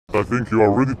I think you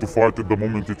are ready to fight at the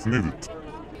moment it's needed.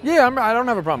 Yeah, I don't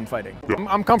have a problem fighting. Yeah.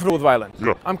 I'm comfortable with violence.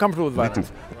 Yeah. I'm comfortable with violence.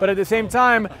 too. But at the same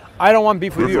time, I don't want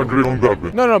beef with Let's you. agree on that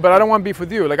then. No, but I don't want beef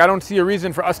with you. Like, I don't see a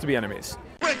reason for us to be enemies.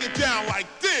 Break it down like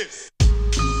this.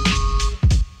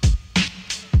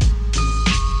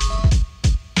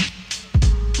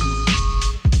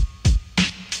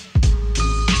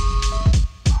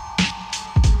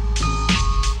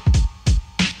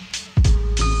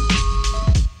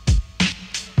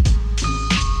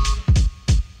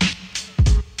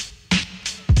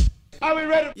 Are we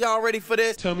ready? Y'all ready for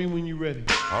this? Tell me when you're ready.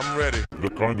 I'm ready. The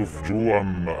kind of Jew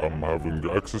I'm having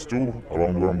access to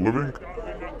around where I'm living,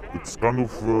 it's kind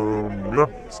of,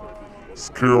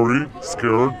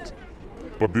 scared,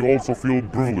 but they also feel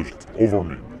privileged over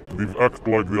me. They act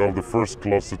like they are the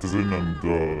first-class citizen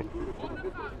and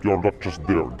you're not just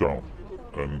there, down.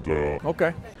 And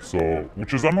Okay. so,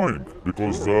 which is annoying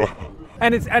because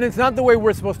And it's not the way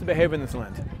we're supposed to behave in this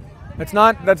land. That's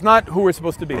not who we're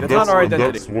supposed to be. That's not our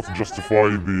identity. That's what justify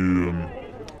the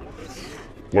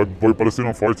by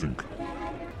Palestinian fighting.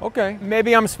 Okay.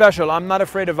 Maybe I'm special. I'm not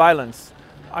afraid of violence.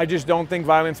 I just don't think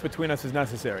violence between us is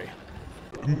necessary.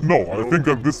 No, I think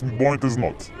at this point is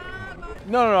not.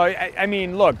 No. I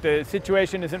mean, look, the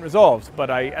situation isn't resolved, but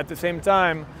at the same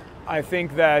time, I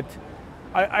think that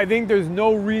I think there's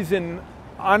no reason,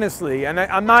 honestly, and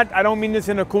I don't mean this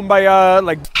in a kumbaya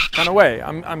like kind of way.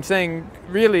 I'm saying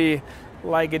really,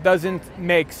 like, it doesn't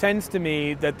make sense to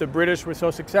me that the British were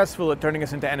so successful at turning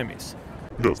us into enemies.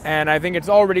 Yes. And I think it's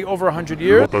already over 100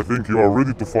 years. But I think you are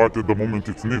ready to fight at the moment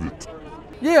it's needed.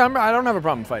 Yeah, I don't have a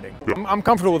problem fighting. Yeah. I'm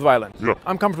comfortable with violence. Yeah.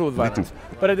 I'm comfortable with Me violence. too.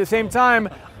 But at the same time,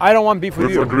 I don't want beef with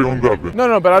Let's you. agree on that then.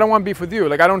 No, but I don't want beef with you.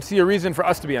 Like, I don't see a reason for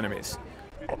us to be enemies.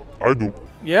 I do.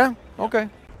 Yeah? Okay.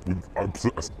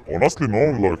 Honestly,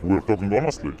 no, like we're talking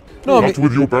honestly. No, I Not mean-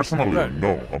 with you personally, Right.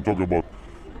 no. I'm talking about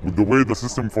with the way the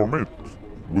system formed,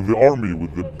 with the army,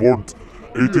 with the board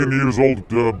 18 years old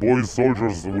boys,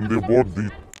 soldiers, when they board, they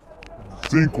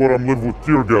think where I'm living with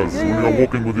tear gas when you're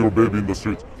walking with your baby in the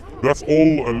street. That's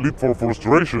all a leap for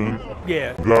frustration.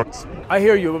 Yeah. That I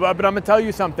hear you, but I'm gonna tell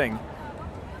you something.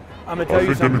 I'm gonna tell I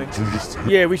you think I something. need to just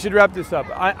Yeah, we should wrap this up.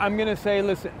 I'm gonna say,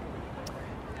 listen,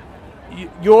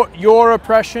 your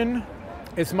oppression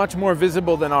is much more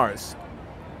visible than ours,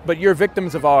 but you're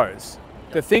victims of ours.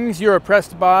 The things you're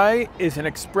oppressed by is an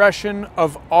expression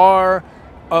of our,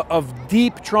 of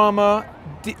deep trauma,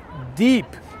 deep,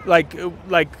 like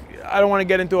I don't want to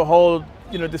get into a whole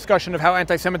discussion of how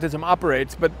anti-Semitism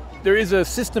operates, but there is a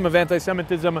system of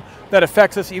anti-Semitism that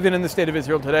affects us even in the state of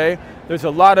Israel today. There's a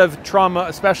lot of trauma,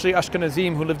 especially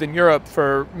Ashkenazim who lived in Europe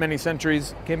for many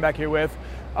centuries, came back here with.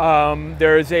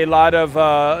 There's a lot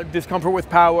of discomfort with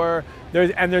power.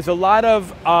 There's a lot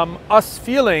of us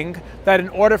feeling that in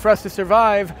order for us to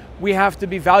survive, we have to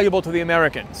be valuable to the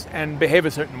Americans and behave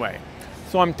a certain way.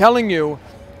 So I'm telling you,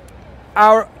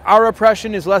 our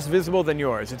oppression is less visible than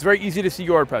yours. It's very easy to see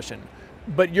your oppression,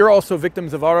 but you're also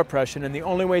victims of our oppression, and the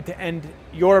only way to end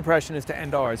your oppression is to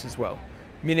end ours as well.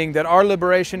 Meaning that our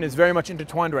liberation is very much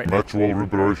intertwined right now. natural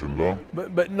liberation, no?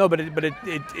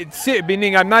 It's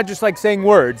meaning I'm not just like saying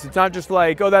words. It's not just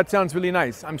like, oh, that sounds really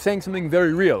nice. I'm saying something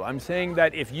very real. I'm saying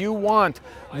that if you want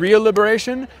real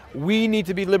liberation, we need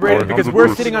to be liberated because we're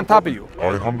 100%. sitting on top of you.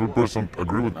 I 100%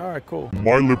 agree with you. All right, cool.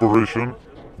 My liberation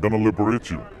gonna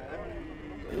liberate you.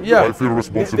 Yeah. I feel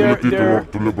responsibility They're-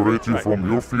 to liberate you Right.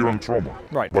 from your fear and trauma.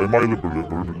 Right. By my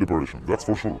liberation, that's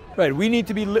for sure. Right. We need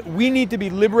to be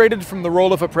liberated from the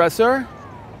role of oppressor,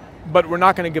 but we're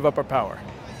not going to give up our power.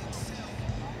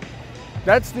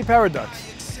 That's the paradox.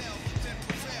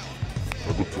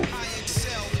 A good talk.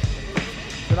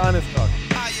 An honest talk.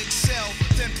 I excel,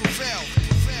 then prevail.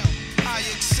 I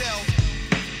excel.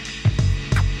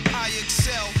 I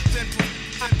excel, then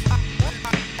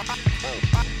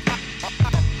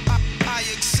I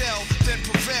excel, then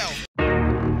prevail.